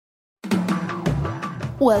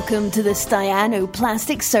Welcome to the Stiano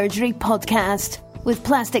Plastic Surgery Podcast with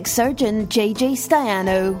plastic surgeon JJ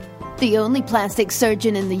Stiano, the only plastic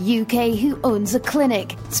surgeon in the UK who owns a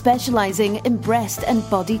clinic specialising in breast and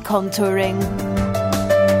body contouring.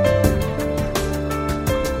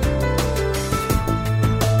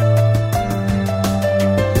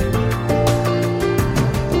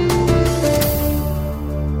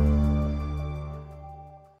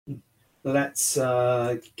 Let's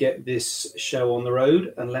get this show on the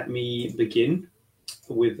road, and let me begin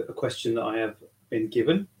with a question that I have been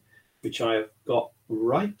given, which I have got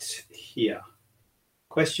right here.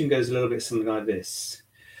 Question goes a little bit something like this.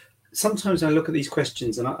 Sometimes I look at these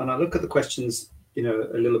questions and I look at the questions, a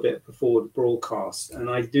little bit before the broadcast, and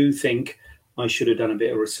I do think I should have done a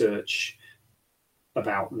bit of research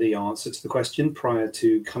about the answer to the question prior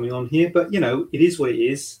to coming on here. But, it is what it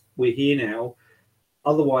is. We're here now.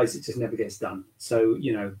 Otherwise, it just never gets done. So,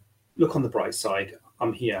 look on the bright side.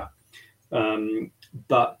 I'm here.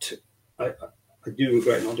 But I do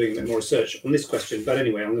regret not doing a bit more research on this question. But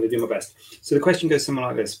anyway, I'm going to do my best. So the question goes something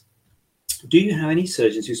like this. Do you have any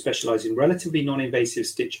surgeons who specialize in relatively non-invasive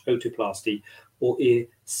stitch otoplasty or ear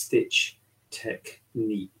stitch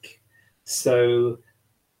technique? So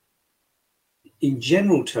in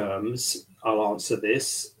general terms, I'll answer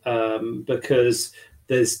this because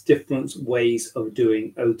there's different ways of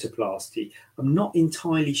doing otoplasty. I'm not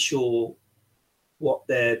entirely sure what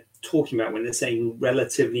they're talking about when they're saying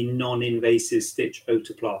relatively non-invasive stitch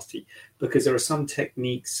otoplasty, because there are some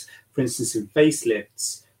techniques, for instance, in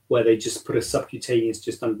facelifts, where they just put a subcutaneous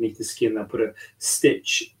just underneath the skin. They'll put a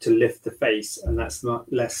stitch to lift the face, and that's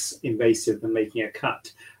not less invasive than making a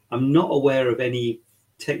cut. I'm not aware of any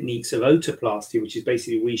techniques of otoplasty, which is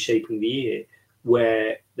basically reshaping the ear,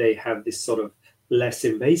 where they have this sort of less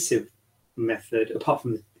invasive method, apart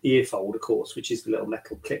from the ear fold, of course, which is the little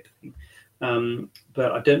metal clip thing.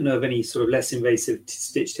 But I don't know of any sort of less invasive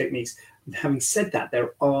stitch techniques. And having said that,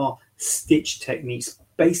 there are stitch techniques,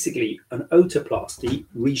 basically an otoplasty,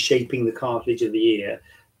 reshaping the cartilage of the ear.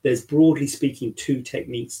 There's, broadly speaking, two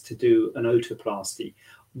techniques to do an otoplasty.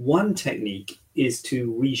 One technique is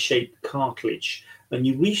to reshape the cartilage, and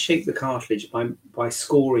you reshape the cartilage by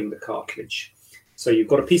scoring the cartilage. So you've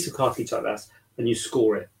got a piece of cartilage like that, and you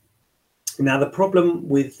score it. Now, the problem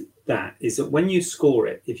with that is that when you score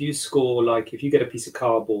it, if you get a piece of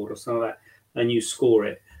cardboard or something like that and you score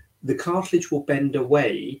it, the cartilage will bend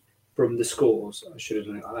away from the scores. I should have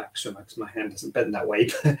done it like that because my hand doesn't bend that way,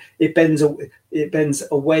 but it bends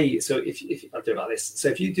away. So if I'll do it like this. So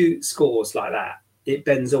if you do scores like that, it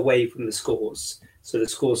bends away from the scores. So the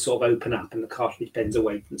scores sort of open up and the cartilage bends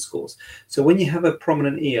away from the scores. So when you have a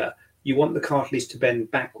prominent ear, you want the cartilage to bend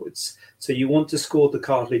backwards. So you want to score the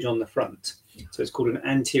cartilage on the front. So it's called an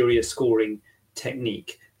anterior scoring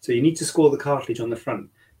technique. So you need to score the cartilage on the front,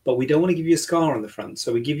 but we don't want to give you a scar on the front.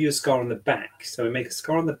 So we give you a scar on the back. So we make a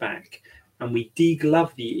scar on the back and we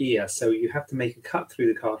deglove the ear. So you have to make a cut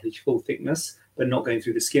through the cartilage, full thickness, but not going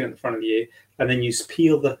through the skin at the front of the ear. And then you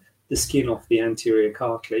peel the skin off the anterior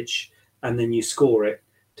cartilage, and then you score it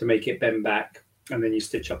to make it bend back, and then you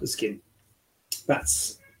stitch up the skin.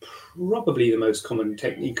 That's probably the most common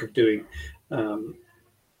technique of doing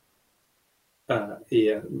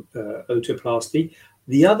ear otoplasty.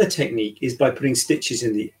 The other technique is by putting stitches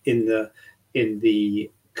in the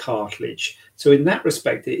cartilage. So in that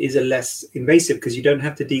respect, it is a less invasive because you don't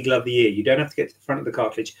have to deglove the ear. You don't have to get to the front of the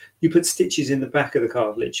cartilage. You put stitches in the back of the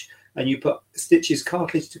cartilage, and you put stitches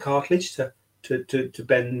cartilage to cartilage to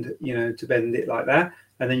bend, to bend it like that.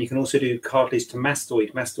 And then you can also do cartilage to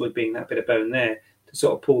mastoid being that bit of bone there, to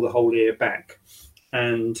sort of pull the whole ear back.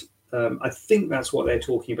 And I think that's what they're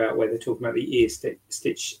talking about, where they're talking about the ear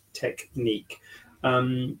stitch technique.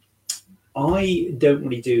 I don't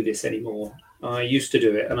really do this anymore. I used to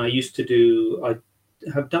do it, and I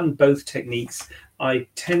have done both techniques. I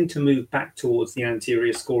tend to move back towards the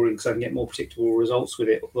anterior scoring because I can get more predictable results with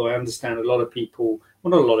it. Although I understand a lot of people,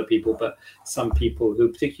 well, not a lot of people, but some people who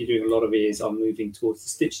are particularly doing a lot of ears are moving towards the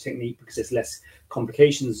stitch technique because there's less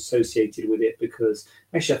complications associated with it. Because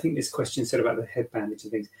actually, I think this question said about the head bandage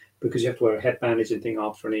and things, because you have to wear a head bandage and thing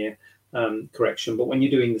after an ear correction. But when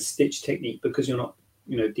you're doing the stitch technique, because you're not,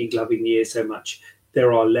 degloving the ear so much,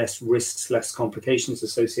 there are less risks, less complications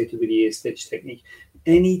associated with the ear stitch technique.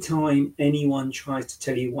 Anytime anyone tries to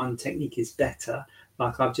tell you one technique is better,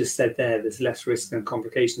 like I've just said there's less risk and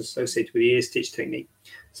complications associated with the ear stitch technique.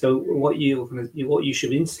 So what you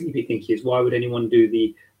should instantly be thinking is, why would anyone do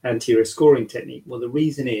the anterior scoring technique? Well, the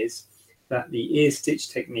reason is that the ear stitch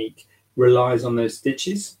technique relies on those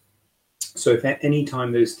stitches. So if at any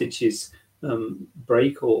time those stitches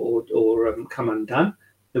break or come undone,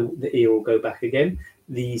 the ear will go back again.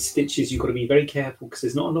 the stitches, you've got to be very careful because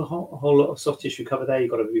there's not a whole lot of soft tissue cover there.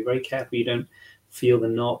 You've got to be very careful you don't feel the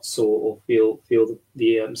knots or feel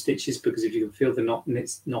the stitches, because if you can feel the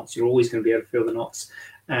knots, you're always going to be able to feel the knots.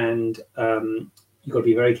 And you've got to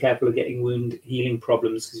be very careful of getting wound healing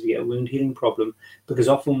problems, because if you get a wound healing problem, because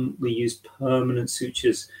often we use permanent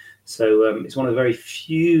sutures. So it's one of the very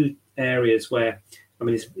few areas where, I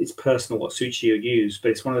mean, it's personal what suture you use,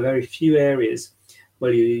 but it's one of the very few areas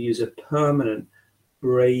where you use a permanent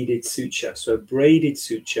braided suture. So a braided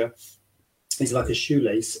suture is like a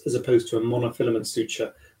shoelace as opposed to a monofilament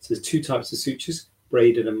suture. So there's two types of sutures,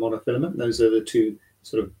 braided and monofilament. Those are the two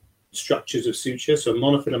sort of structures of suture. So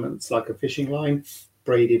monofilament is like a fishing line,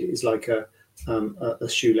 braided is like a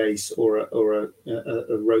shoelace or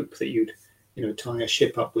a rope that you'd tie a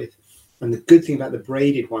ship up with. And the good thing about the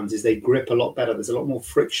braided ones is they grip a lot better. There's a lot more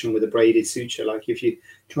friction with a braided suture. Like if you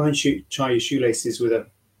try and tie your shoelaces with a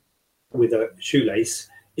shoelace,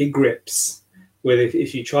 it grips. Where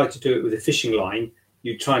if you try to do it with a fishing line,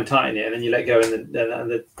 you try and tighten it and then you let go and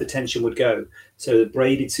the tension would go. So the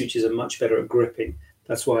braided sutures are much better at gripping.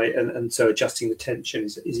 That's why, and so adjusting the tension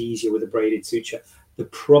is easier with a braided suture. The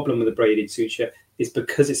problem with a braided suture is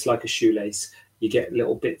because it's like a shoelace, you get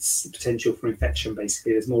little bits, potential for infection,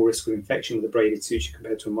 basically. There's more risk of infection with a braided suture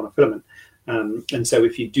compared to a monofilament. And so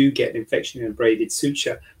if you do get an infection in a braided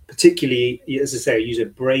suture, particularly, as I say, use a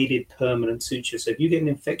braided permanent suture. So if you get an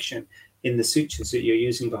infection in the sutures that you're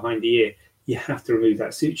using behind the ear, you have to remove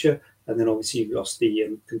that suture. And then obviously you've lost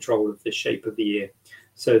the control of the shape of the ear.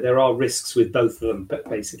 So there are risks with both of them, but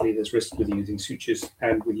basically there's risks with using sutures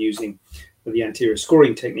and with using the anterior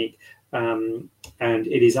scoring technique. And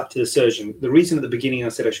it is up to the surgeon. The reason at the beginning I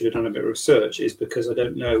said I should have done a bit of research is because I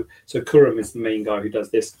don't know. So Kuram is the main guy who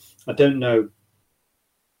does this. I don't know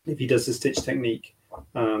if he does the stitch technique.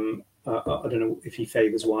 I don't know if he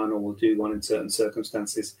favors one or will do one in certain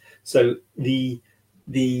circumstances. So the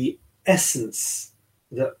essence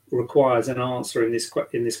that requires an answer in this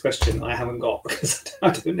question I haven't got, because I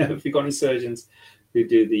don't know if you've got any surgeons who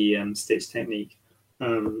do the stitch technique.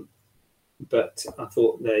 But I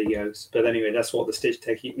thought, there you go. But anyway, that's what the stitch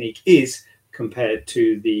technique is compared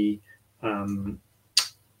to the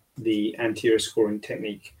anterior scoring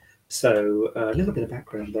technique. So a little bit of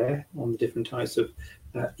background there on the different types of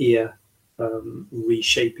ear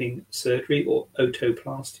reshaping surgery, or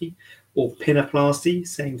otoplasty or pinoplasty,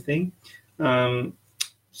 same thing.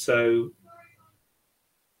 So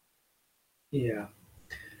yeah.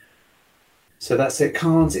 So that's it.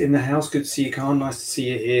 Khan's in the house. Good to see you, Khan. Nice to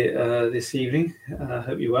see you here this evening.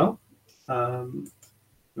 Hope you're well. Know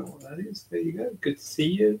what that is. There you go. Good to see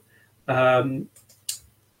you.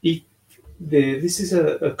 This is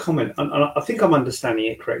a comment, and I think I'm understanding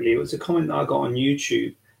it correctly. It was a comment that I got on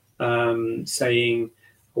YouTube saying,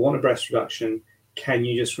 I want a breast reduction. Can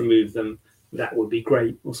you just remove them? That would be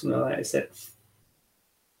great, or something like that. I said.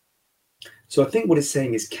 So I think what it's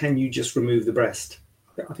saying is, can you just remove the breast?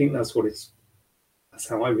 I think that's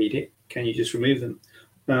how I read it. Can you just remove them?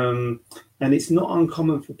 And it's not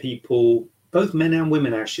uncommon for people, both men and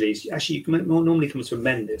women actually. It normally comes from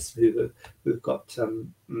men, this, who've got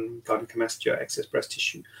gynecomastia, excess breast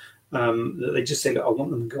tissue. That they just say, look, I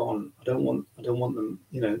want them gone. I don't want them.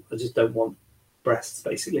 I just don't want breasts,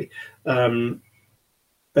 basically. And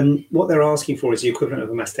what they're asking for is the equivalent of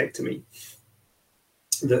a mastectomy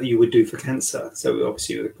that you would do for cancer. So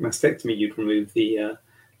obviously with a mastectomy, you'd remove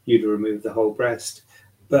the whole breast.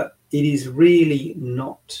 But it is really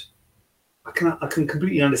not. I can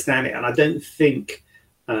completely understand it, and I don't think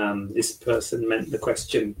this person meant the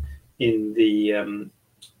question in the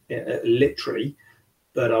literally,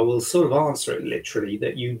 but I will sort of answer it literally,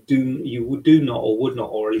 that you would not,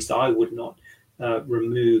 or at least I would not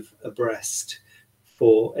remove a breast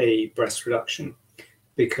for a breast reduction,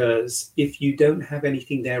 because if you don't have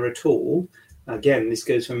anything there at all, again, this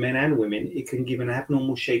goes for men and women, it can give an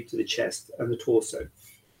abnormal shape to the chest and the torso.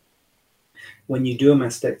 When you do a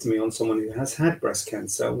mastectomy on someone who has had breast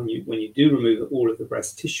cancer, when you do remove all of the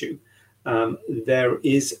breast tissue, there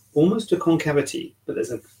is almost a concavity, but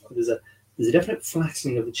there's a definite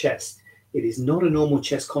flattening of the chest. It is not a normal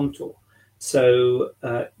chest contour. So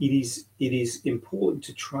it is important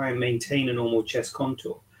to try and maintain a normal chest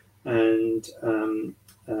contour, and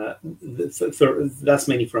that's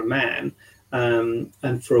mainly for a man.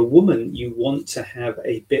 And for a woman, you want to have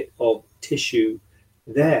a bit of tissue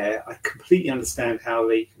there. I completely understand how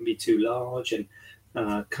they can be too large and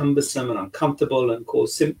cumbersome and uncomfortable and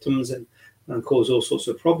cause symptoms and cause all sorts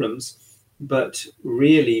of problems. But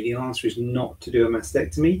really, the answer is not to do a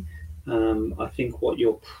mastectomy. I think what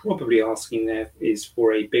you're probably asking there is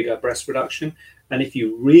for a bigger breast reduction. And if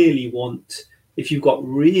you if you've got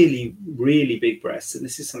really, really big breasts, and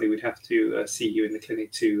this is something we'd have to see you in the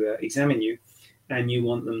clinic to examine you, and you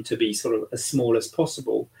want them to be sort of as small as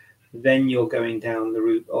possible, then you're going down the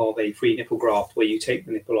route of a free nipple graft where you take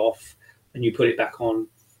the nipple off and you put it back on,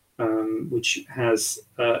 which has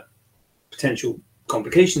potential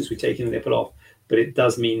complications with taking the nipple off, but it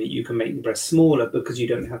does mean that you can make the breast smaller because you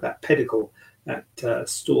don't have that pedicle, that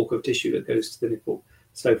stalk of tissue that goes to the nipple.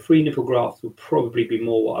 So free nipple graft would probably be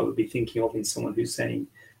more what I would be thinking of in someone who's saying,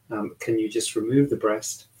 can you just remove the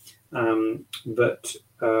breast? But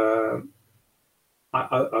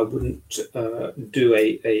I wouldn't do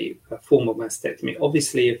a formal mastectomy.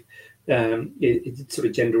 Obviously, if it's sort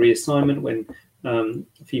of gender reassignment when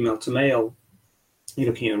female to male, you're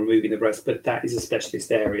looking at removing the breast, but that is a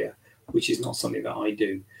specialist area, which is not something that I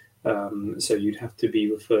do. So you'd have to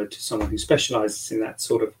be referred to someone who specializes in that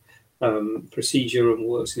sort of procedure and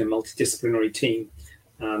works in a multidisciplinary team.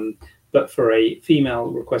 But for a female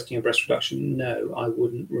requesting a breast reduction, no, I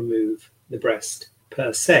wouldn't remove the breast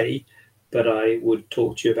per se, but I would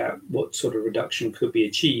talk to you about what sort of reduction could be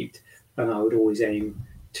achieved. And I would always aim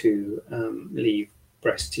to leave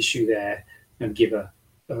breast tissue there and give a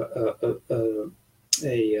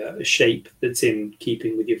shape that's in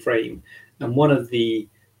keeping with your frame. And one of the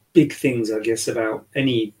big things, I guess, about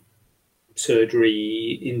any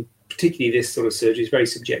surgery, in particularly this sort of surgery, is very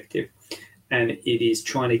subjective, and it is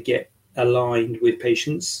trying to get aligned with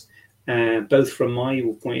patients, both from my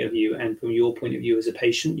point of view and from your point of view as a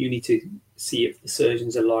patient. You need to see if the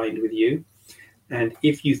surgeon's aligned with you, and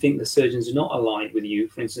if you think the surgeon's not aligned with you,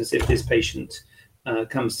 for instance, if this patient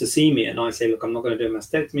comes to see me and I say, look, I'm not going to do a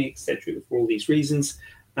mastectomy, etc., for all these reasons,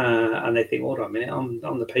 and they think, hold on a minute,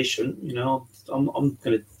 I'm the patient, I'm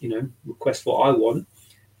going to, request what I want.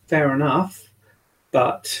 Fair enough,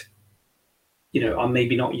 but I'm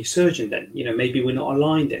maybe not your surgeon then. Maybe we're not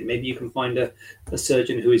aligned then. Maybe you can find a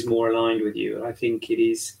surgeon who is more aligned with you. And I think it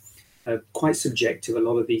is quite subjective, a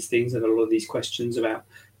lot of these things and a lot of these questions about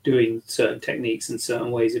doing certain techniques and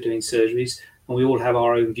certain ways of doing surgeries. And we all have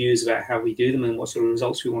our own views about how we do them and what sort of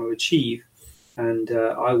results we want to achieve. And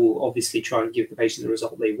I will obviously try and give the patient the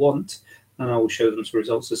result they want. And I will show them some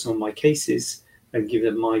results of some of my cases and give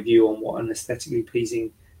them my view on what an aesthetically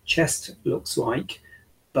pleasing chest looks like.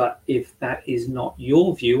 But if that is not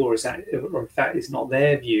your view, or if that is not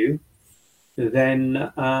their view,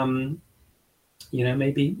 then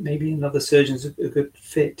maybe another surgeon's a good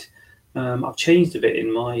fit. I've changed a bit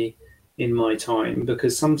in my time,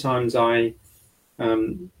 because sometimes I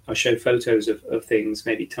show photos of things,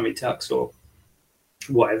 maybe tummy tucks or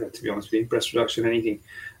whatever, to be honest with you, breast reduction, anything,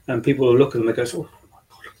 and people will look at them and go, oh my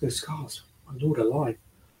God, look at those scars, my Lord alive.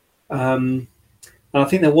 And I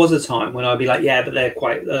think there was a time when I'd be like, yeah, but they're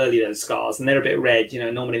quite early, those scars, and they're a bit red,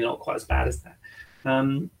 normally they're not quite as bad as that.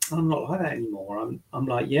 I'm not like that anymore. I'm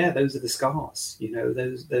like, yeah, those are the scars,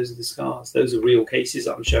 those are the scars. Those are real cases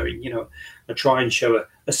I'm showing. I try and show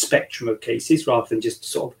a spectrum of cases rather than just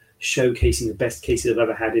sort of showcasing the best cases I've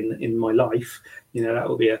ever had in my life. That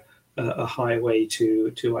will be a highway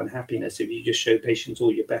to unhappiness if you just show patients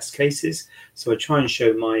all your best cases. So I try and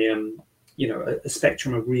show my a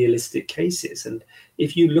spectrum of realistic cases. And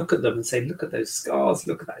if you look at them and say, look at those scars,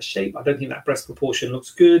 look at that shape, I don't think that breast proportion looks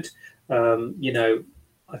good.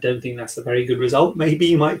 I don't think that's a very good result. Maybe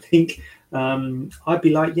you might think, I'd be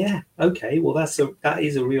like, yeah, okay, well, that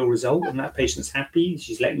is a real result, and that patient's happy.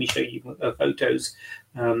 She's letting me show you her photos,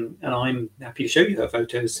 and I'm happy to show you her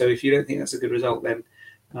photos. So if you don't think that's a good result, then,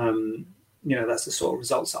 that's the sort of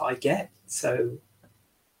results that I get. So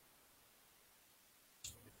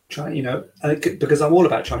try, because I'm all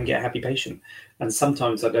about trying to get a happy patient, and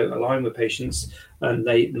sometimes I don't align with patients, and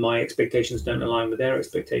my expectations don't align with their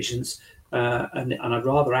expectations, and I'd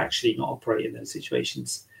rather actually not operate in those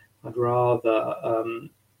situations. I'd rather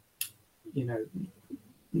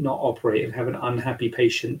not operate and have an unhappy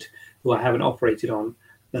patient who I haven't operated on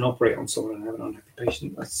than operate on someone and have an unhappy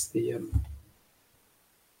patient. That's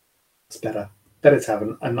it's better to have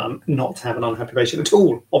not to have an unhappy patient at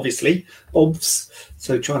all, obviously.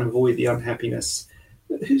 So try and avoid the unhappiness.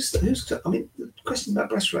 The question about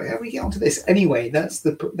breast reduction, how do we get onto this? Anyway, that's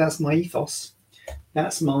my ethos.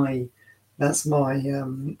 That's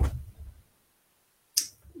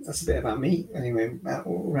a bit about me. Anyway,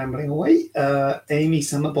 rambling away. Amy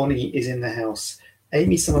Summerbonny is in the house.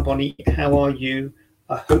 Amy Summerbonny, how are you?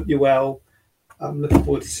 I hope you're well. I'm looking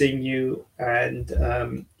forward to seeing you, and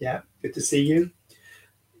good to see you.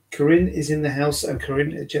 Corinne is in the house, and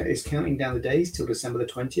Corinne is counting down the days till December the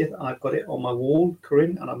 20th. I've got it on my wall,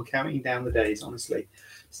 Corinne, and I'm counting down the days, honestly.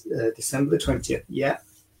 December the 20th. Yeah,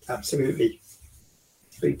 absolutely.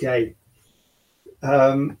 Big day.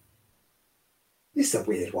 This is a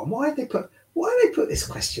weird one. Why did they put this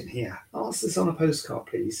question here? Answer this on a postcard,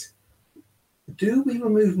 please. Do we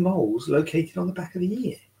remove moles located on the back of the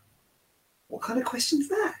ear? What kind of question is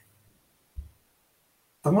that?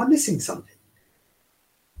 Am I missing something?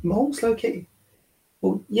 Moles located?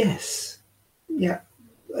 Well, yes. Yeah.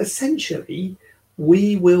 Essentially,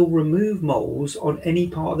 we will remove moles on any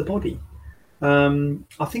part of the body.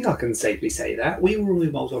 I think I can safely say that. We will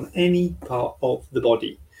remove moles on any part of the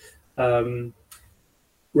body.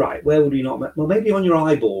 Right, where would we not? Well, maybe on your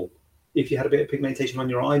eyeball. If you had a bit of pigmentation on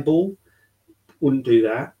your eyeball, wouldn't do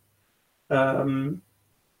that.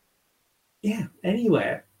 Yeah,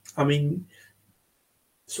 anywhere. I mean,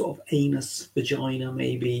 sort of anus, vagina,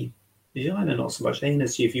 maybe. Vagina, not so much.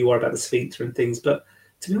 Anus, if you worry about the sphincter and things. But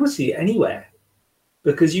to be honest with you, anywhere.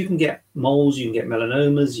 Because you can get moles, you can get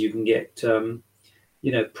melanomas, you can get,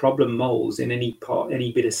 problem moles in any part,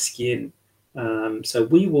 any bit of skin. So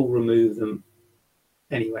we will remove them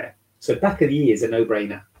anywhere. So back of the ear is a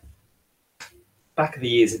no-brainer. Back of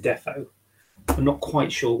the ear is a defo. I'm not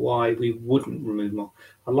quite sure why we wouldn't remove moles.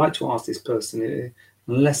 I'd like to ask this person,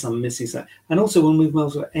 unless I'm missing something. And also we'll remove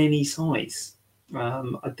moles of any size.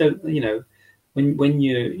 I don't, when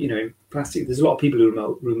you're, plastic, there's a lot of people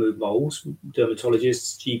who remove moles,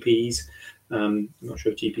 dermatologists, GPs. I'm not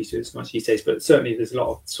sure if GPs do it so much these days, but certainly there's a lot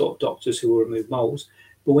of sort of doctors who will remove moles.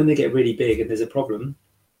 But when they get really big and there's a problem,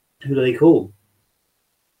 who do they call?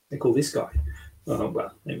 They call this guy.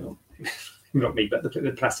 Well, maybe not me, but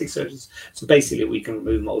the plastic surgeons. So basically, we can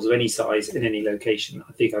remove moles of any size in any location.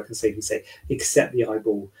 I think I can safely say, except the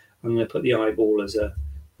eyeball. I'm going to put the eyeball as a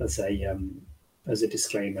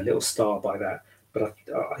disclaimer, a little star by that. But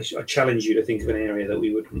I challenge you to think of an area that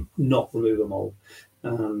we would not remove a mole.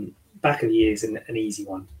 Back of the ear is an easy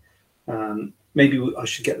one. Maybe I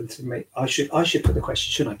should get them to make. I should put the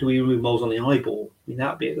question, shouldn't I? Do we remove moles on the eyeball? I mean, that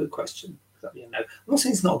would be a good question. That'd be a no. I'm not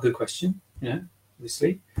saying it's not a good question.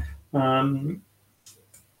 Obviously. Elaine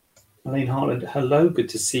Hartland, hello. Good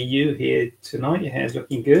to see you here tonight. Your hair's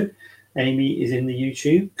looking good. Amy is in the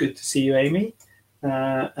YouTube. Good to see you, Amy.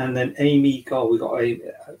 And then Amy, God, we got a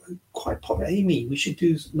quite popular Amy. We should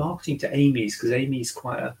do marketing to Amy's because Amy's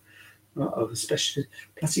quite a special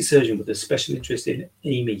plastic surgeon with a special interest in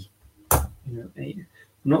Amy.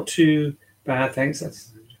 Not too bad, thanks.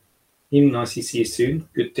 That's even nice to see you soon.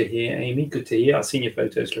 Good to hear, Amy. Good to hear. I've seen your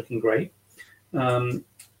photos, looking great. Elaine,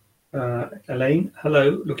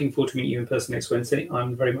 hello. Looking forward to meeting you in person next Wednesday.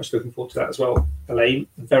 I'm very much looking forward to that as well, Elaine.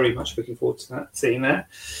 Very much looking forward to that. Seeing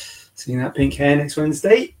that pink hair next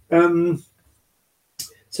Wednesday.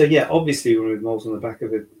 So yeah, obviously we remove moles on the back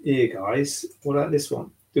of the ear, guys. What about this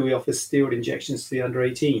one? Do we offer steroid injections to the under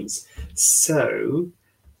 18s? So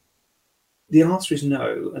the answer is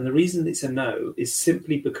no. And the reason it's a no is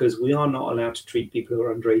simply because we are not allowed to treat people who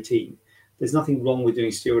are under 18. There's nothing wrong with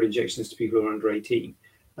doing steroid injections to people who are under 18.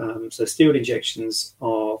 So steroid injections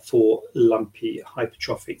are for lumpy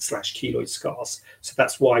hypertrophic / keloid scars. So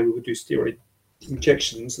that's why we would do steroid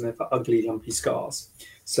injections, and they're for ugly lumpy scars.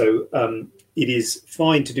 So it is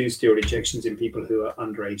fine to do steroid injections in people who are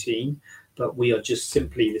under 18, but we are just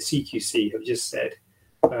simply, the CQC have just said,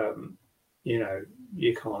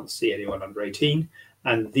 you can't see anyone under 18.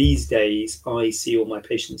 And these days I see all my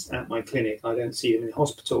patients at my clinic. I don't see them in the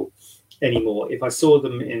hospital anymore. If I saw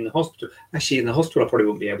them in the hospital, I probably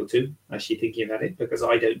wouldn't be able to, actually thinking about it, because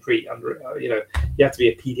I don't treat under, you have to be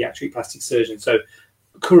a pediatric plastic surgeon. So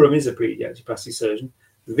Kuram is a pediatric plastic surgeon.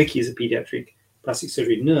 Vicky is a pediatric plastic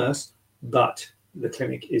surgery nurse, but the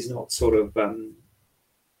clinic is not sort of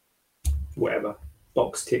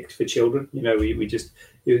box ticked for children. We just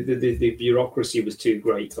the bureaucracy was too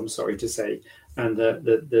great. I'm sorry to say, and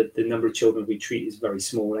the number of children we treat is very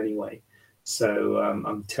small anyway. So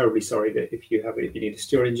I'm terribly sorry that if you need a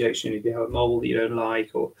steroid injection, if you have a mole that you don't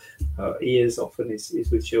like, or ears often is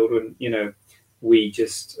with children, we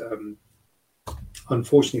just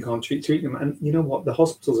unfortunately can't treat them. And you know what? The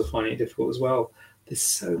hospitals are finding it difficult as well. There's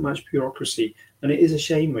so much bureaucracy, and it is a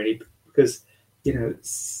shame really, because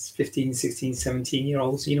 15, 16,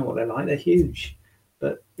 17-year-olds, you know what they're like. They're huge,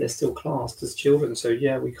 but they're still classed as children. So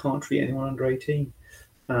yeah, we can't treat anyone under 18.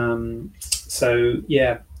 So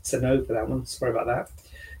yeah, it's a no for that one. Sorry about that.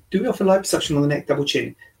 Do we offer liposuction on the neck, double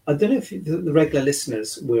chin? I don't know if the regular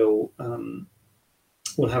listeners will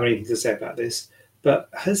have anything to say about this, but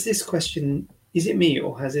has this question, is it me,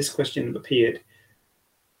 or has this question appeared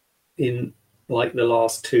in like the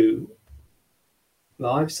last two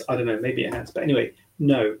lives? I don't know, maybe it has, but anyway,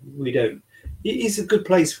 no, we don't. It is a good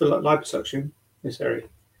place for liposuction, this area.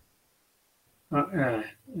 It's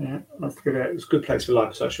a good place for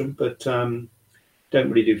liposuction, but don't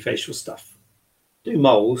really do facial stuff. Do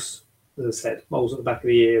moles, as I said, moles at the back of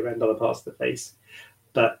the ear and other parts of the face,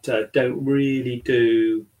 but don't really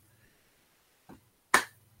do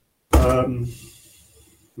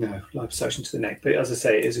no liposuction to the neck. But as I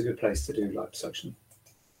say, it is a good place to do liposuction.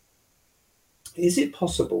 Is it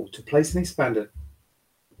possible to place an expander?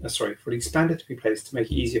 For an expander to be placed to make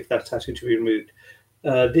it easier for that tattoo to be removed?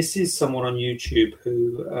 This is someone on YouTube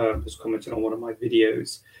who has commented on one of my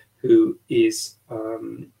videos, who is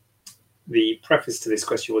the preface to this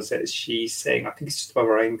question was that she's saying, I think it's just above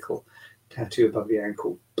her ankle, tattoo above the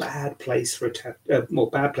ankle, bad place for a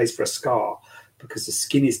bad place for a scar, because the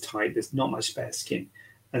skin is tight, there's not much spare skin.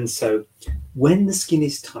 And so when the skin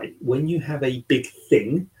is tight, when you have a big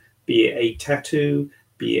thing, be it a tattoo,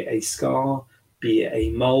 be it a scar, be it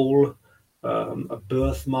a mole, a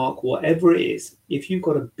birthmark, whatever it is, if you've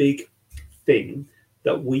got a big thing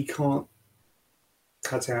that we can't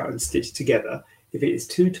cut out and stitch together, if it is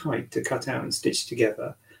too tight to cut out and stitch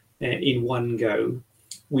together in one go,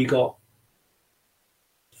 we got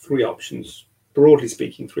three options. Broadly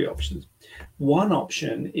speaking, three options. One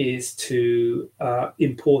option is to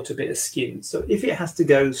import a bit of skin. So if it has to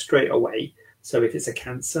go straight away, so if it's a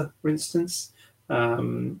cancer, for instance,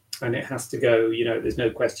 and it has to go, you know, there's no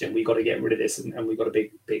question, we've got to get rid of this, and we've got a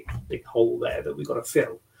big hole there that we've got to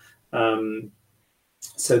fill.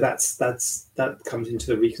 So that comes into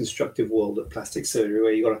the reconstructive world of plastic surgery,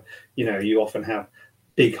 where you got to, you know, you often have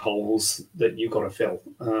big holes that you've got to fill.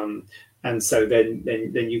 And so then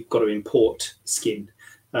you've got to import skin,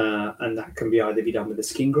 and that can be either be done with a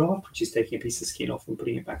skin graft, which is taking a piece of skin off and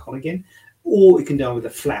putting it back on again, or it can be done with a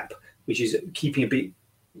flap, which is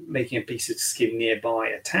making a piece of skin nearby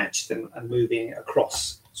attached and moving it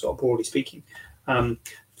across, sort of broadly speaking.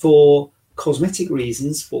 For cosmetic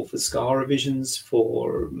reasons, for scar revisions,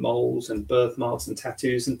 for moles and birthmarks and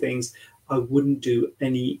tattoos and things, I wouldn't do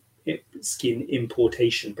any skin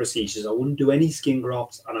importation procedures. I wouldn't do any skin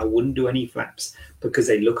grafts, and I wouldn't do any flaps, because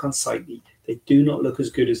they look unsightly. They do not look as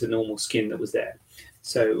good as the normal skin that was there.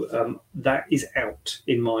 So that is out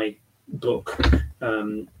in my book.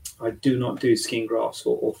 I do not do skin grafts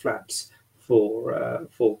or flaps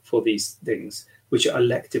for these things, which are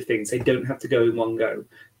elective things. They don't have to go in one go.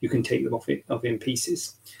 You can take them off in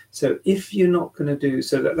pieces. So if you're not going to do,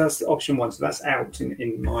 so that's option one. So that's out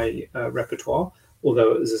in my repertoire.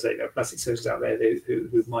 Although, as I say, there are plastic surgeons out there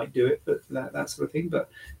who might do it, but that sort of thing.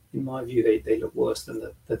 But in my view, they look worse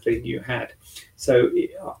than the thing you had. So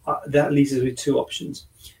that leaves us with two options.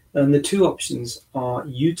 And the two options are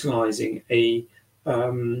utilizing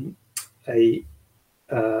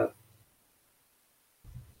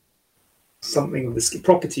something of the skin,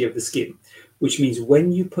 property of the skin, which means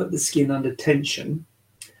when you put the skin under tension,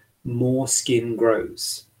 more skin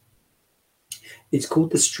grows. It's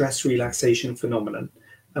called the stress relaxation phenomenon.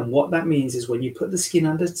 And what that means is when you put the skin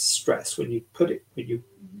under stress, when you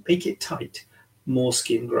make it tight, more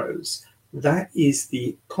skin grows. That is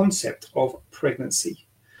the concept of pregnancy.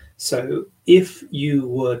 So if you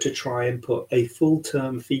were to try and put a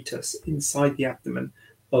full-term fetus inside the abdomen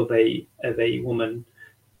of a woman,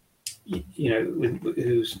 you know,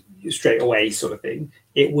 who's straight away sort of thing,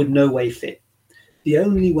 it would no way fit. The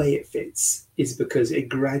only way it fits is because it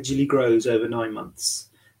gradually grows over 9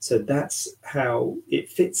 months. So that's how it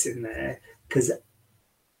fits in there, because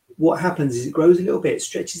what happens is it grows a little bit,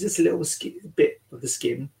 stretches this a little bit of the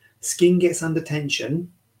skin gets under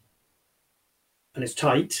tension and it's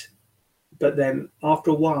tight, but then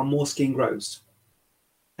after a while more skin grows.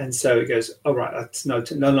 And so it goes, all right, that's no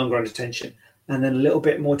longer under tension. And then a little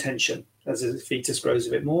bit more tension as the fetus grows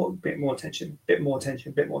a bit more tension, bit more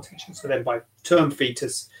tension. So then by term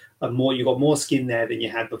fetus, you've got more skin there than you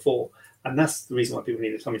had before. And that's the reason why people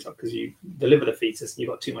need a tummy tuck, because you deliver the fetus and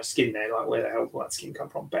you've got too much skin there. Like, where the hell will that skin come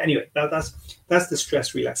from? But anyway, that's the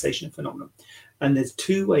stress relaxation phenomenon. And there's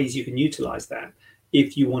two ways you can utilize that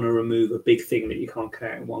if you want to remove a big thing that you can't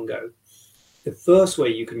cut out in one go. The first way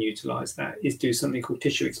you can utilize that is do something called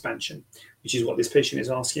tissue expansion, which is what this patient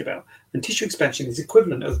is asking about. And tissue expansion is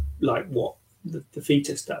equivalent of like what the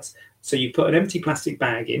fetus does. So you put an empty plastic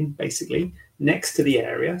bag in, basically, next to the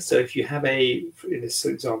area. So if you have in this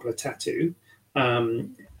example, a tattoo,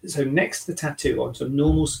 so next to the tattoo onto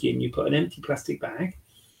normal skin, you put an empty plastic bag,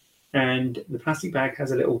 and the plastic bag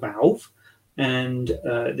has a little valve, and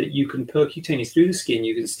that you can percutaneous through the skin.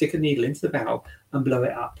 You can stick a needle into the valve and blow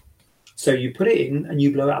it up. So you put it in and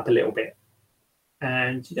you blow it up a little bit,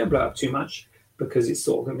 and you don't blow it up too much because it's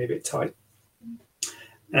sort of going to be a bit tight.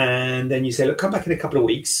 And then you say, look, come back in a couple of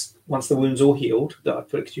weeks once the wound's all healed. That I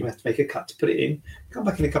put it, because you have to make a cut to put it in. Come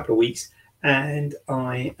back in a couple of weeks, and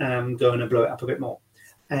I am going to blow it up a bit more.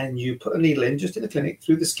 and you put a needle in just in the clinic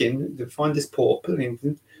through the skin, you find this port, put it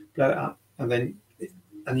in, blow it up, and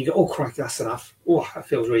you go, oh, crikey, that's enough. Oh, that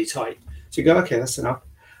feels really tight. So you go, okay, that's enough.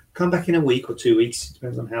 Come back in a week or 2 weeks.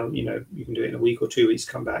 Depends on how, you can do it in a week or 2 weeks,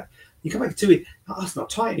 come back. You come back in 2 weeks. Oh, that's not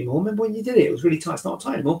tight anymore. Remember when you did it? It was really tight. It's not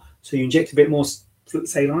tight anymore. So you inject a bit more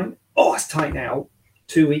saline. Oh, it's tight now.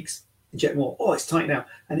 2 weeks, inject more. Oh, it's tight now.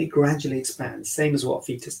 And it gradually expands, same as what a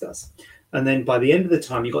fetus does. And then by the end of the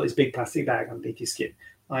time, you've got this big plastic bag underneath your skin.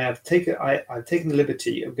 I've taken the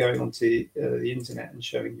liberty of going onto the internet and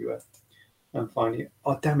showing you and finding it.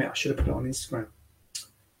 Oh, damn it. I should have put it on Instagram.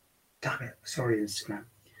 Damn it. Sorry, Instagram.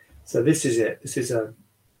 So this is it. This is oh,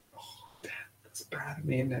 damn, that's bad of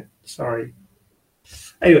me, isn't it? Sorry.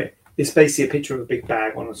 Anyway, it's basically a picture of a big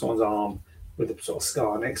bag on someone's arm with a sort of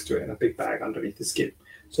scar next to it and a big bag underneath the skin.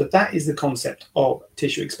 So that is the concept of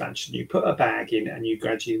tissue expansion. You put a bag in and you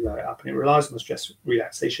gradually blow it up, and it relies on the stress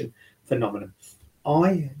relaxation phenomenon.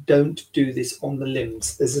 I don't do this on the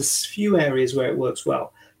limbs. There's a few areas where it works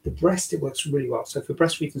well. The breast, it works really well. So for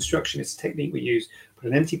breast reconstruction, it's a technique we use. Put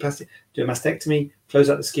an empty plastic, do a mastectomy, close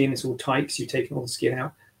out the skin. It's all tight because you've taken all the skin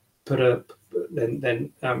out.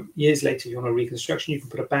 Then years later, if you want a reconstruction, you can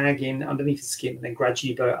put a bag in underneath the skin and then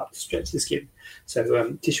gradually blow it up to stretch the skin.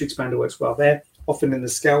 So tissue expander works well there. Often in the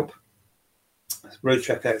scalp, road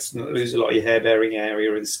trapeze, lose a lot of your hair-bearing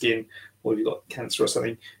area in the skin, or if you've got cancer or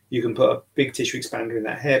something, you can put a big tissue expander in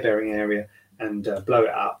that hair-bearing area and blow it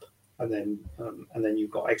up. And then you've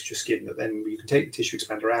got extra skin that then you can take the tissue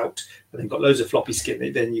expander out, and then got loads of floppy skin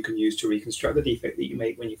that then you can use to reconstruct the defect that you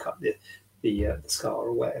make when you cut the scar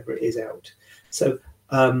or whatever it is out. So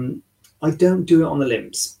I don't do it on the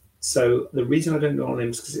limbs. So the reason I don't do it on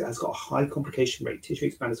limbs is because it has got a high complication rate.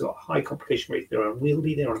 Tissue expanders got a high complication rate. They're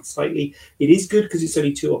unwieldy, they're unsightly. It is good because it's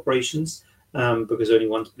only 2 operations, because only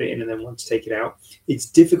one to put it in and then one to take it out. It's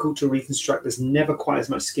difficult to reconstruct. There's never quite as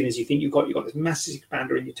much skin as you think you've got. You've got this massive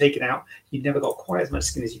expander and you take it out. You've never got quite as much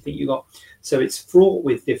skin as you think you got. So it's fraught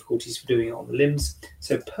with difficulties for doing it on the limbs.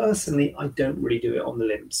 So personally, I don't really do it on the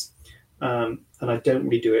limbs. And I don't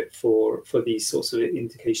really do it for these sorts of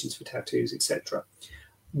indications for tattoos, etc.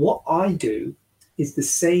 What I do is the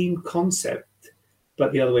same concept,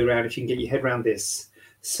 but the other way around, if you can get your head around this.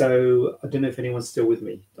 So I don't know if anyone's still with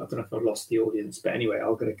me. I don't know if I've lost the audience, but anyway,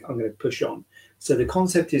 I'm going to push on. So the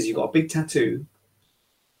concept is you've got a big tattoo.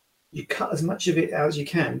 You cut as much of it out as you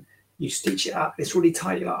can. You stitch it up. It's really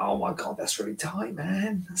tight. You're like, oh my God, that's really tight,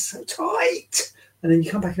 man. That's so tight. And then you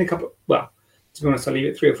come back in to be honest, I leave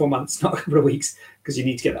it 3 or 4 months, not a couple of weeks, because you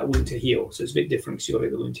need to get that wound to heal. So it's a bit different because you've got to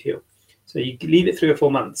get the wound to heal. So you leave it 3 or 4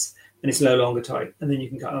 months and it's no longer tight. And then you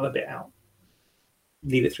can cut another bit out.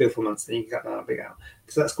 Leave it 3 or 4 months, then you can cut another bit out.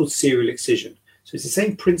 So that's called serial excision. So it's the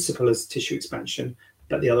same principle as tissue expansion,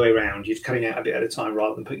 but the other way around. You're cutting out a bit at a time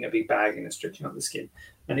rather than putting a big bag in and stretching up the skin.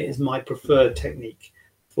 And it is my preferred technique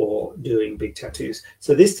for doing big tattoos.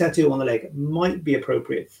 So this tattoo on the leg might be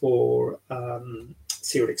appropriate for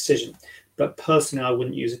serial excision, but personally, I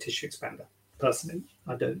wouldn't use a tissue expander. Personally,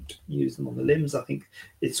 I don't use them on the limbs. I think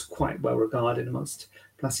it's quite well regarded amongst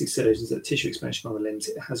plastic surgeons that tissue expansion on the limbs,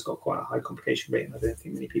 it has got quite a high complication rate, and I don't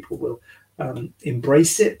think many people will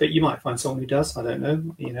embrace it, but you might find someone who does. I don't know,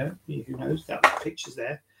 who knows? That picture's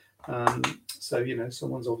there. So,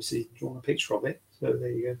 someone's obviously drawn a picture of it. So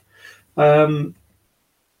there you go.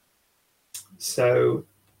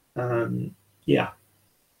 Yeah.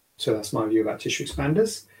 So that's my view about tissue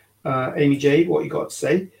expanders. Amy J, what you got to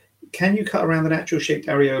say? Can you cut around the natural shaped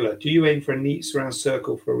areola? Do you aim for a neat surround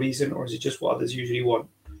circle for a reason, or is it just what others usually want?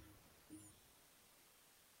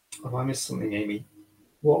 Have I missed something, Amy?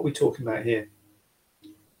 What are we talking about here?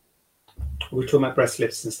 We're talking about breast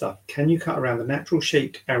lifts and stuff. Can you cut around the natural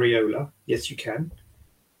shaped areola? Yes, you can.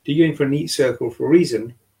 Do you aim for a neat circle for a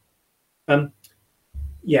reason?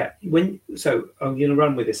 Yeah. So I'm going to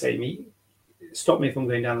run with this, Amy. Stop me if I'm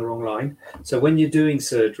going down the wrong line. So when you're doing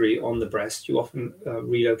surgery on the breast, you often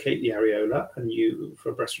relocate the areola and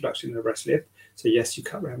for a breast reduction and a breast lift. So yes, you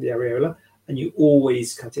cut around the areola, and you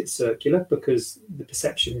always cut it circular because the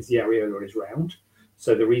perception is the areola is round.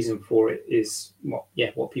 So the reason for it is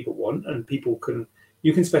what people want, and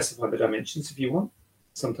you can specify the dimensions if you want.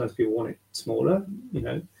 Sometimes people want it smaller.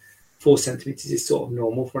 4 centimeters is sort of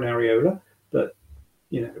normal for an areola, but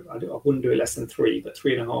I wouldn't do it less than 3, but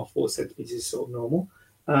 3.5, 4 centimeters is sort of normal.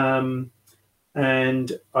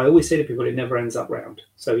 And I always say to people, it never ends up round.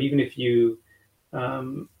 So even if you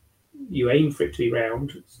aim for it to be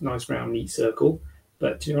round, it's a nice round, neat circle,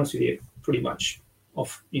 but to be honest with you, it pretty much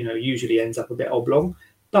usually ends up a bit oblong.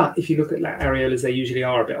 But if you look at areolas, they usually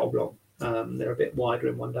are a bit oblong. They're a bit wider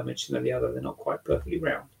in one dimension than the other. They're not quite perfectly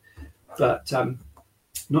round. But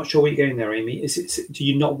Not sure where you're going there, Amy. Do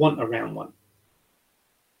you not want a round one?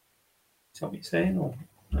 Is that what you're saying? Or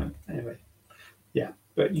no? Anyway, yeah.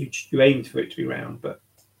 But you aim for it to be round, but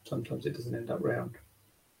sometimes it doesn't end up round.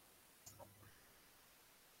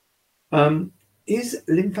 Is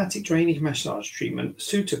lymphatic drainage massage treatment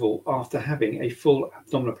suitable after having a full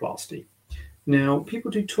abdominoplasty? Now,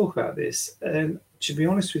 people do talk about this, and to be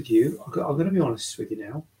honest with you, I'm going to be honest with you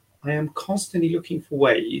now. I am constantly looking for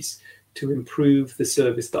ways to improve the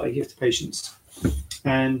service that I give to patients.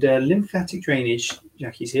 And lymphatic drainage,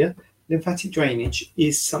 Jackie's here, lymphatic drainage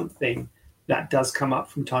is something that does come up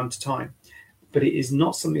from time to time, but it is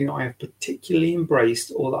not something that I have particularly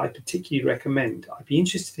embraced or that I particularly recommend. I'd be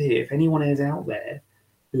interested to hear if anyone is out there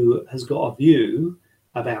who has got a view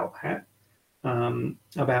about that,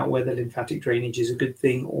 about whether lymphatic drainage is a good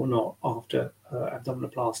thing or not after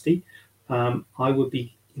abdominoplasty. I would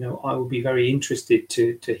be very interested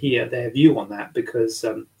to hear their view on that, because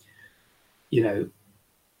I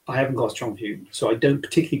haven't got a strong view, so I don't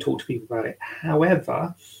particularly talk to people about it.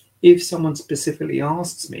 However, if someone specifically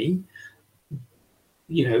asks me,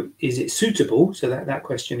 is it suitable? So that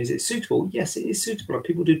question, is it suitable? Yes, it is suitable. And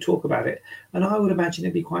people do talk about it. And I would imagine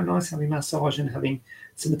it'd be quite nice having massage and having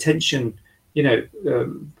some attention,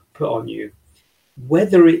 put on you.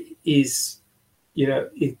 Whether it is,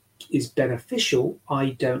 it is beneficial, I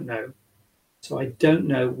don't know. So I don't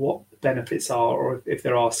know what the benefits are, or if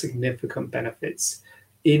there are significant benefits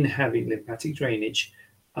in having lymphatic drainage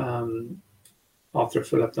after a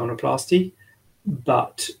full abdominoplasty.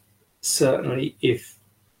 But certainly if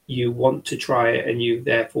you want to try it and you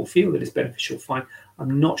therefore feel that it's beneficial, fine.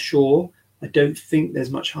 I'm not sure. I don't think there's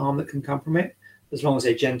much harm that can come from it, as long as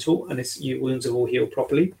they're gentle and your wounds have all healed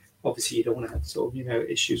properly. Obviously, you don't want to have sort of,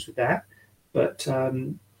 issues with that. But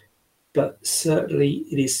certainly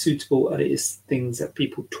it is suitable, and it is things that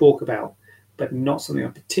people talk about, but not something I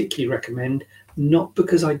particularly recommend. Not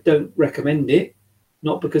because I don't recommend it,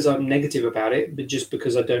 not because I'm negative about it, but just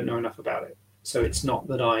because I don't know enough about it. So it's not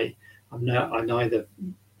that I neither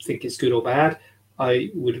think it's good or bad. I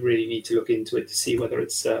would really need to look into it to see whether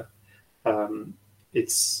it's a good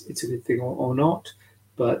thing or not.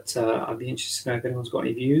 But I'd be interested to know if anyone's got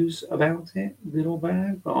any views about it, good or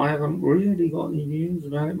bad. But I haven't really got any views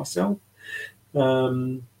about it myself.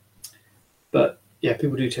 But yeah,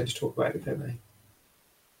 people do tend to talk about it, don't they?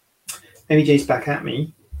 Amy J's back at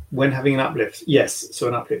me. When having an uplift, yes. So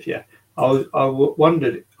an uplift, yeah. I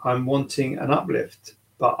wondered. I'm wanting an uplift,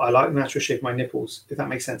 but I like the natural shape of my nipples, if that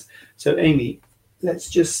makes sense. So Amy, let's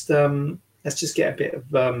just get a bit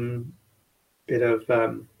of I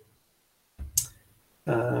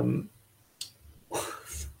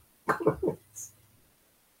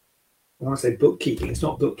want to say bookkeeping. It's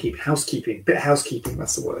not bookkeeping, housekeeping. Bit of housekeeping,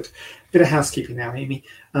 that's the word. Bit of housekeeping now, Amy.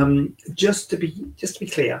 Just to be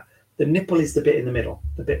clear, the nipple is the bit in the middle,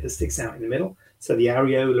 the bit that sticks out in the middle. So the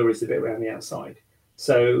areola is the bit around the outside.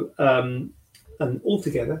 So and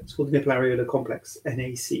altogether, it's called the nipple areolar complex,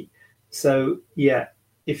 NAC. So yeah,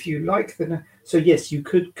 if you like so yes, you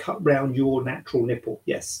could cut round your natural nipple.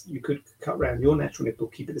 Yes, you could cut round your natural nipple,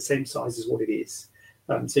 keep it the same size as what it is.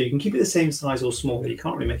 So you can keep it the same size or smaller. You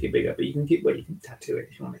can't really make it bigger, but you can you can tattoo it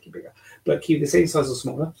if you want to make it bigger. But keep it the same size or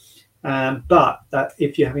smaller. But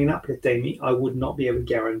if you're having an uplift, Amy, I would not be able to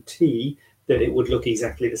guarantee that it would look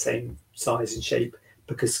exactly the same size and shape,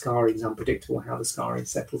 because scarring is unpredictable, how the scarring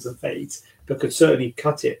settles and fades. But could certainly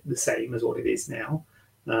cut it the same as what it is now.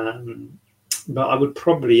 But I would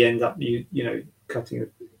probably end up, cutting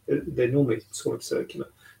it. They're normally sort of circular.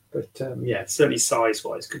 But yeah, certainly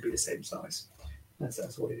size-wise could be the same size.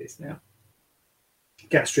 That's what it is now.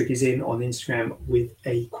 Gastric is in on Instagram with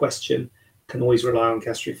a question. Can always rely on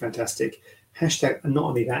Gastric. Fantastic. Hashtag, and not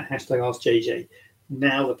only that, hashtag Ask JJ.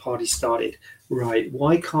 Now the party started. Right.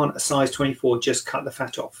 Why can't a size 24 just cut the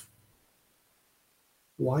fat off?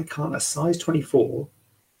 Why can't a size 24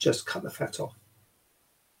 just cut the fat off?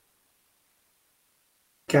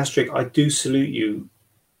 Gastric, I do salute you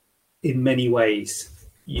in many ways.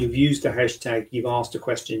 You've used a hashtag, you've asked a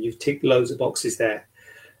question, you've ticked loads of boxes there.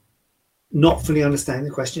 Not fully understanding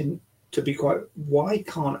the question, to be quite, why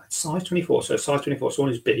can't size 24, so size 24,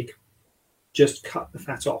 someone who's big, just cut the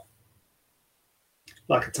fat off?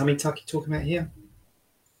 Like a tummy tuck you're talking about here?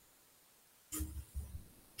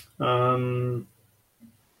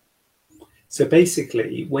 So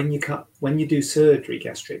basically, when you do surgery,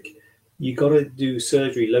 Gastric, you got to do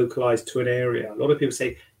surgery localized to an area. A lot of people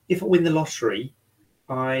say, if I win the lottery,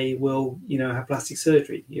 I will, have plastic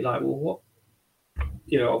surgery. You're like, well, what?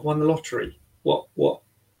 I've won the lottery. What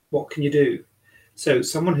can you do? So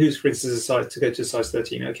someone who's, for instance, to go to a size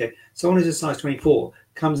 13, okay, someone who's a size 24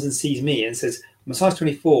 comes and sees me and says, I'm a size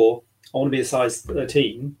 24. I want to be a size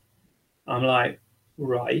 13. I'm like,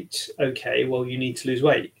 right, okay, well, you need to lose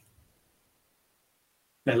weight.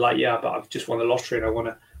 They're like, yeah, but I've just won the lottery and I want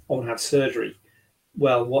to have surgery.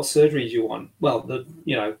 Well, what surgery do you want? Well,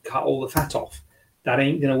 cut all the fat off. That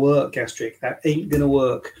ain't going to work, gastric. That ain't going to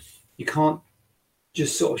work. You can't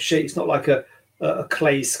just sort of shave. It's not like a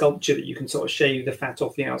clay sculpture that you can sort of shave the fat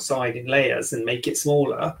off the outside in layers and make it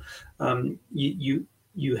smaller.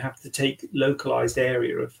 You have to take localized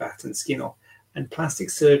area of fat and skin off. And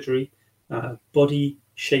plastic surgery, body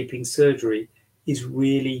shaping surgery, is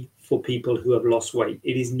really for people who have lost weight.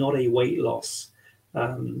 It is not a weight loss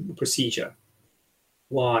procedure.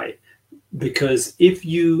 Why? Because if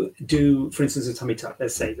you do, for instance, a tummy tuck,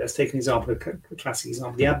 let's take an example, a classic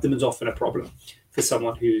example. The abdomen's often a problem for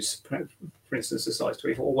someone who's, for instance, a size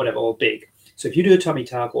 24 or whatever, or big. So if you do a tummy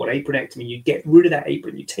tuck or an apronectomy, you get rid of that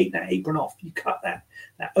apron, you take that apron off, you cut that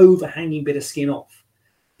overhanging bit of skin off.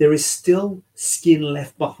 There is still skin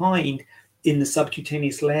left behind in the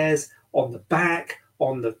subcutaneous layers, on the back,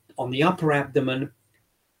 on the upper abdomen,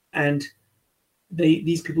 and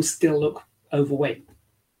these people still look overweight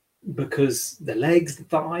because the legs, the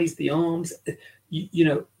thighs, the arms,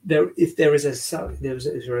 if there is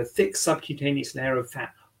a thick subcutaneous layer of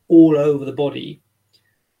fat all over the body,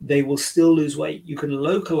 they will still lose weight. You can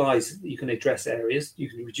localize, you can address areas, you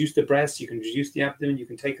can reduce the breast, you can reduce the abdomen, you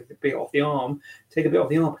can take a bit off the arm,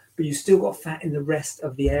 but you still got fat in the rest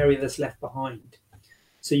of the area that's left behind.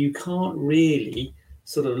 So you can't really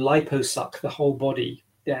sort of liposuck the whole body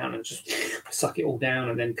down and just suck it all down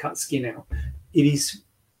and then cut skin out. It is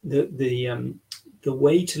the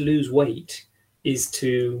way to lose weight is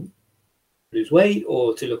to lose weight,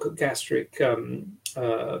 or to look at gastric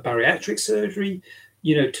bariatric surgery,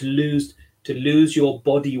 to lose your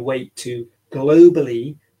body weight, to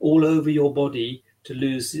globally all over your body, to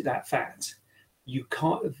lose that fat. You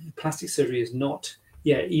can't. Plastic surgery is not.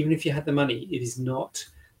 Yeah, even if you had the money, it is not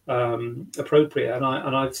appropriate. And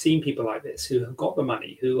I've seen people like this who have got the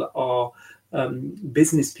money, who are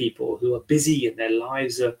business people, who are busy and their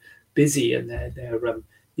lives are busy, and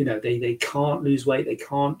they can't lose weight. They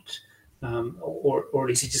can't, or at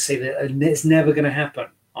least you just say that it's never going to happen.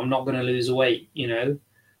 I'm not going to lose weight, and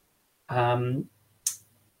I'm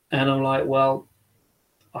like, well,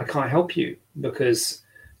 I can't help you, because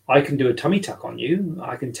I can do a tummy tuck on you.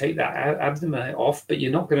 I can take that abdomen off, but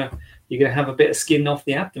you're going to have a bit of skin off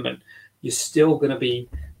the abdomen. You're still going to be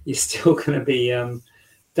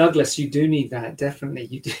Douglas, you do need that. Definitely.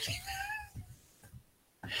 You do need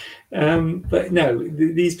that. But no,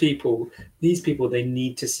 these people, they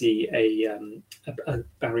need to see a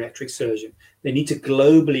bariatric surgeon. They need to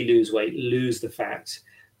globally lose weight, lose the fat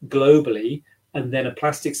globally, and then a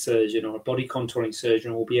plastic surgeon or a body contouring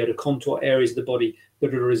surgeon will be able to contour areas of the body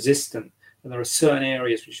that are resistant. And there are certain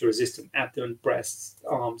areas which are resistant: abdomen, breasts,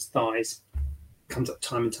 arms, thighs. Comes up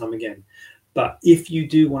time and time again. But if you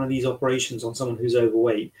do one of these operations on someone who's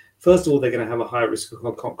overweight, first of all, they're going to have a higher risk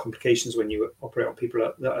of complications when you operate on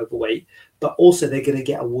people that are overweight, but also they're going to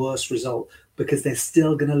get a worse result because they're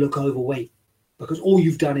still going to look overweight, because all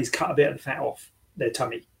you've done is cut a bit of the fat off their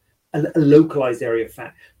tummy, a localized area of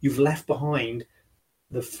fat. You've left behind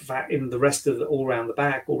the fat in the rest of all around the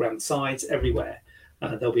back, all around the sides, everywhere.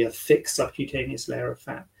 There'll be a thick subcutaneous layer of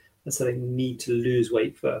fat. And so they need to lose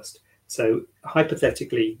weight first. So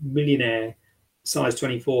hypothetically, millionaire, size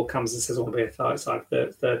 24 comes and says, I want to be a size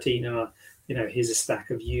 13, and here's a stack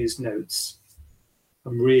of used notes.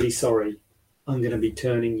 I'm really sorry. I'm going to be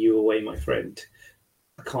turning you away, my friend.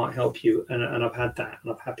 I can't help you. And I've had that,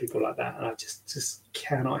 and I've had people like that, and I just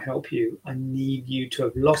cannot help you. I need you to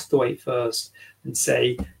have lost the weight first and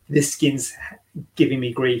say, this skin's giving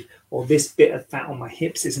me grief, or this bit of fat on my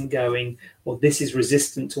hips isn't going, or this is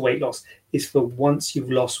resistant to weight loss. Is for once you've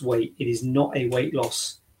lost weight. It is not a weight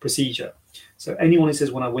loss procedure. So anyone who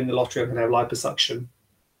says, when I win the lottery, I'm going to have liposuction,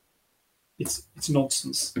 it's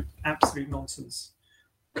nonsense, absolute nonsense.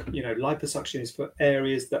 Liposuction is for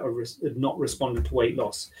areas that are not responding to weight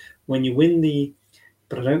loss. When you win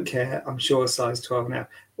but I don't care, I'm sure a size 12 now.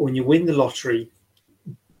 When you win the lottery,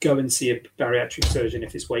 go and see a bariatric surgeon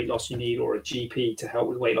if it's weight loss you need, or a GP to help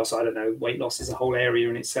with weight loss. I don't know. Weight loss is a whole area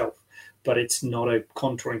in itself, but it's not a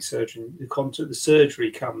contouring surgeon. The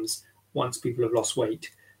surgery comes once people have lost weight.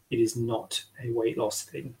 It is not a weight loss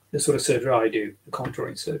thing. The sort of surgery I do, the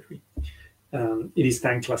contouring surgery, it is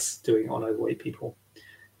thankless doing it on overweight people.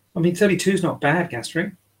 I mean, 32 is not bad,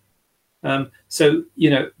 gastric. So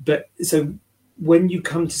when you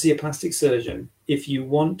come to see a plastic surgeon, if you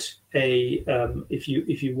want if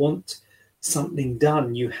you want something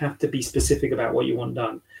done, you have to be specific about what you want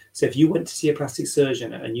done. So if you went to see a plastic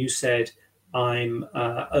surgeon and you said, I'm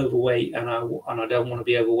overweight and I don't want to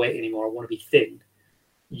be overweight anymore, I want to be thin,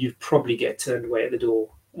 you'd probably get turned away at the door.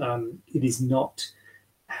 It is not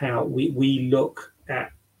how we look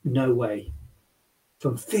at. No way.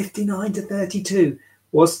 From 59 to 32.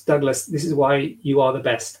 Was Douglas, this is why you are the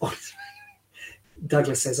best.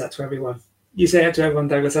 Douglas says that to everyone. You say it to everyone,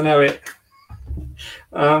 Douglas, I know it.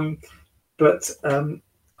 I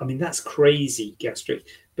mean, that's crazy, gastric.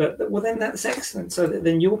 But well, then that's excellent. So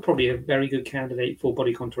then you're probably a very good candidate for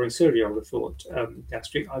body contouring surgery, I would have thought,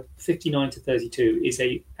 gastric. 59 to 32 is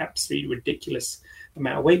a absolutely ridiculous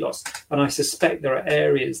amount of weight loss. And I suspect there are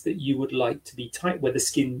areas that you would like to be tight, where the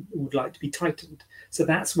skin would like to be tightened. So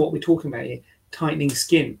that's what we're talking about here, tightening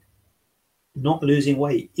skin, not losing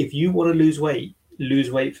weight. If you want to lose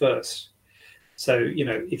weight first. So, you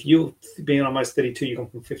know, if you're being almost 32, you've gone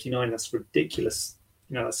from 59, that's ridiculous.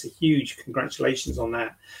 You know, that's a huge congratulations on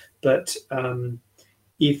that. But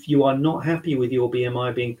if you are not happy with your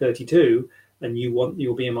BMI being 32 and you want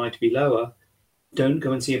your BMI to be lower, don't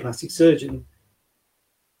go and see a plastic surgeon.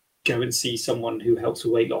 Go and see someone who helps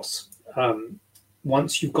with weight loss.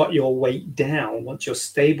 Once you've got your weight down, once you're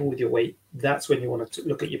stable with your weight, that's when you want to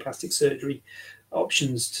look at your plastic surgery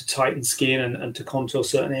options to tighten skin and to contour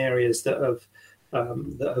certain areas that have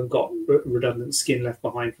got redundant skin left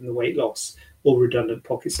behind from the weight loss or redundant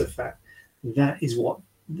pockets of fat. That is what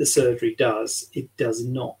the surgery does. It does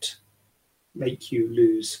not make you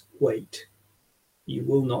lose weight. You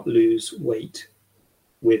will not lose weight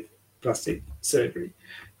with plastic surgery.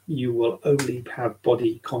 You will only have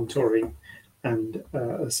body contouring and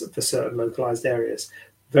for certain localized areas.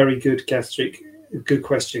 Very good, gastric. Good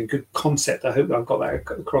question. Good concept. I hope I've got that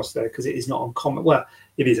across there, because it is not uncommon. Well,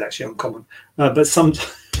 it is actually uncommon, but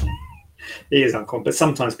sometimes it is uncommon. But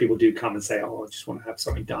sometimes people do come and say, "Oh, I just want to have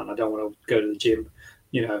something done. I don't want to go to the gym.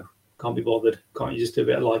 You know, can't be bothered. Can't you just do a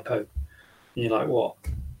bit of lipo?" And you're like, "What?"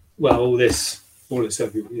 Well, all this, you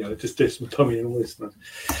know, just this my tummy and all this.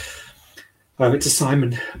 It's a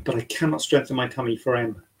Simon, but I cannot strengthen my tummy for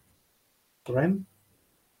M. For M?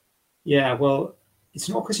 Yeah, well, it's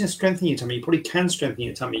not a question of strengthening your tummy. You probably can strengthen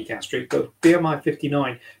your tummy, gastric, but BMI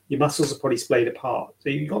 59, your muscles are probably splayed apart. So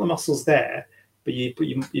you've got the muscles there, but your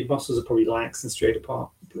muscles are probably lax and splayed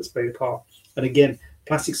apart. And again,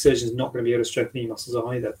 plastic surgeon is not going to be able to strengthen your muscles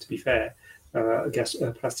either, to be fair. I guess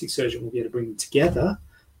a plastic surgeon will be able to bring them together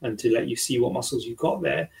and to let you see what muscles you've got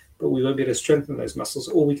there, but we won't be able to strengthen those muscles.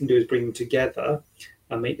 All we can do is bring them together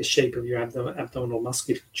and make the shape of your abdominal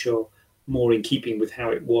musculature more in keeping with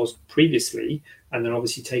how it was previously, and then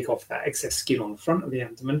obviously take off that excess skin on the front of the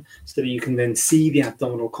abdomen so that you can then see the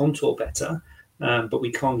abdominal contour better, but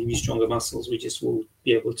we can't give you stronger muscles. We just will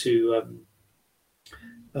be able to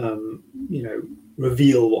you know,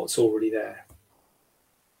 reveal what's already there.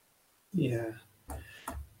 Yeah.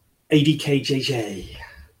 ADKJJ.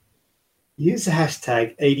 Use the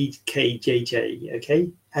hashtag ADKJJ,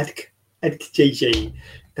 okay? ADKJJ.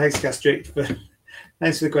 Thanks, gastric.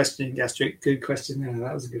 Thanks for the question, gastric. Good question. Yeah,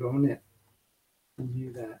 that was a good one, wasn't it? I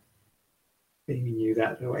knew that. Amy knew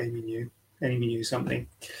that. Or Amy knew. Amy knew something.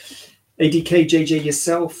 ADKJJ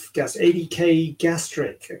yourself. ADK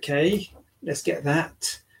gastric. Okay. Let's get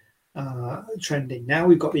that trending. Now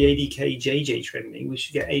we've got the ADKJJ trending. We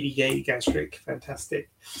should get ADK gastric. Fantastic.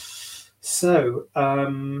 So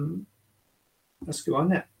let's go on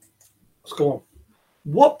there. Let's go on.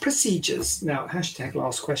 What procedures? Now, hashtag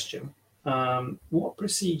last question. What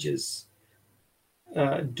procedures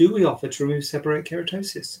do we offer to remove seborrheic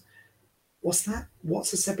keratosis? What's that?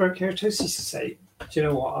 What's a seborrheic keratosis to say? Do you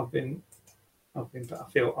know what? I'm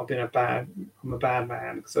a bad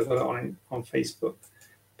man because I got it on Facebook,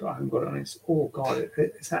 but I haven't got it on it. Oh God,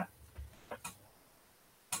 is that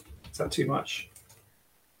too much?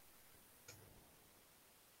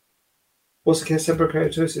 What's the seborrheic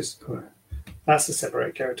keratosis? Oh, that's the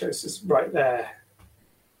seborrheic keratosis right there.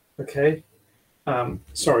 Okay.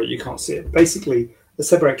 Sorry, you can't see it. Basically, the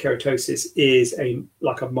seborrheic keratosis is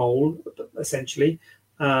like a mole, essentially,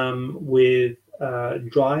 with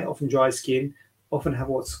often dry skin, often have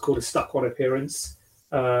what's called a stuck-on appearance.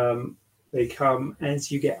 They come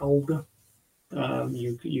as you get older.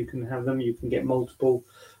 You can have them. You can get multiple.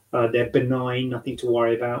 They're benign, nothing to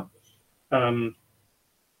worry about. And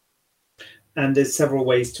there's several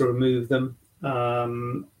ways to remove them.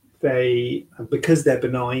 Because they're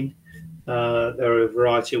benign, there are a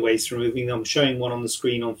variety of ways to removing them. I'm showing one on the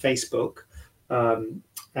screen on Facebook, and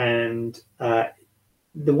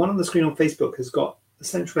the one on the screen on Facebook has got a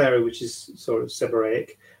central area which is sort of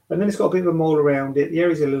seborrheic, and then it's got a bit of a mole around it. The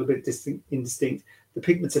area's a little bit indistinct. The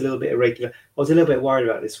pigment's a little bit irregular. I was a little bit worried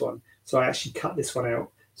about this one, so I actually cut this one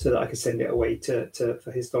out. so that I could send it away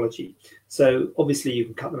for histology. So obviously you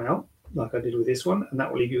can cut them out like I did with this one, and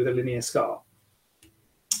that will leave you with a linear scar.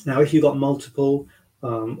 Now, if you've got multiple,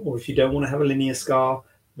 or if you don't want to have a linear scar,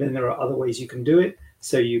 then there are other ways you can do it.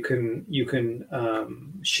 So you can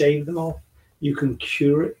shave them off. You can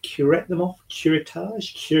curette them off.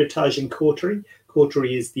 Curettage and cautery.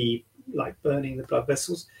 Cautery is like burning the blood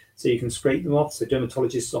vessels. So you can scrape them off. So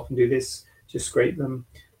dermatologists often do this. Just scrape them.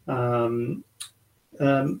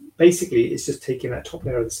 Basically, it's just taking that top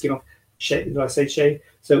layer of the skin off. Shave, did I say shave?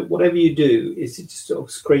 So whatever you do is just sort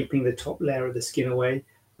of scraping the top layer of the skin away.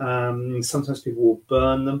 Sometimes people will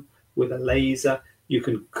burn them with a laser. You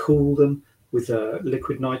can cool them with a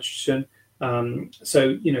liquid nitrogen.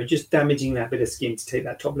 So, just damaging that bit of skin to take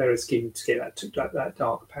that top layer of skin to get that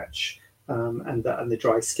dark patch and the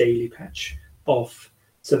dry scaly patch off.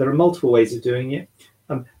 So there are multiple ways of doing it.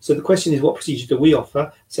 So the question is, what procedure do we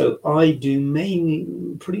offer? So I do mainly /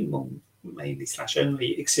 only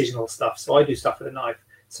excisional stuff. So I do stuff with a knife.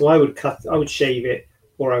 So I would shave it,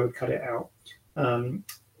 or I would cut it out.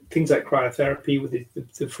 Things like cryotherapy with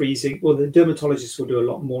the freezing. Well, the dermatologists will do a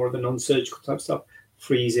lot more of the non-surgical type stuff,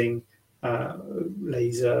 freezing,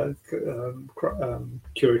 laser,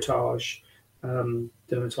 curettage.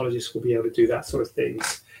 Dermatologists will be able to do that sort of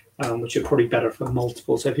things, which are probably better for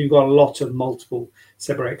multiple. So if you've got a lot of multiple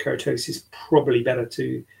seborrheic keratosis, probably better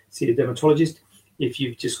to see a dermatologist. If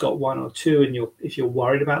you've just got one or two, and if you're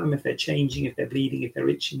worried about them, if they're changing, if they're bleeding, if they're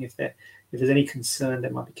itching, if there's any concern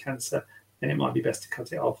there might be cancer, then it might be best to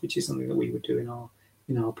cut it off, which is something that we would do in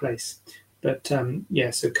our place. But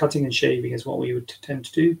so cutting and shaving is what we would tend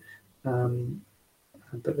to do.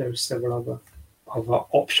 But there are several other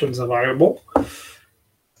options available.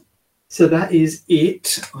 So that is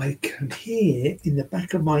it. I can hear in the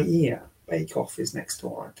back of my ear, Bake Off is next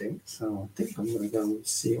door, I think. So I think I'm going to go and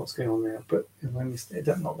see what's going on there. But I'm not a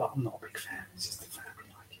big fan. It's just the family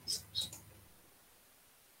like it. So.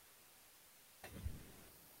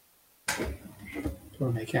 I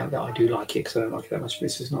want to make out that I do like it, because I don't like it that much. But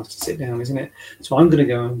it's just nice to sit down, isn't it? So I'm going to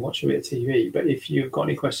go and watch a bit of TV. But if you've got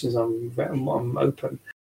any questions, I'm open.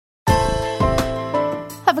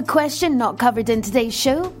 Have a question not covered in today's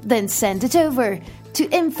show? Then send it over to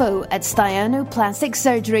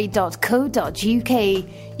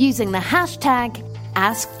info@staianoplasticsurgery.co.uk using the hashtag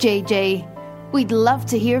AskJJ. We'd love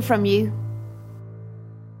to hear from you.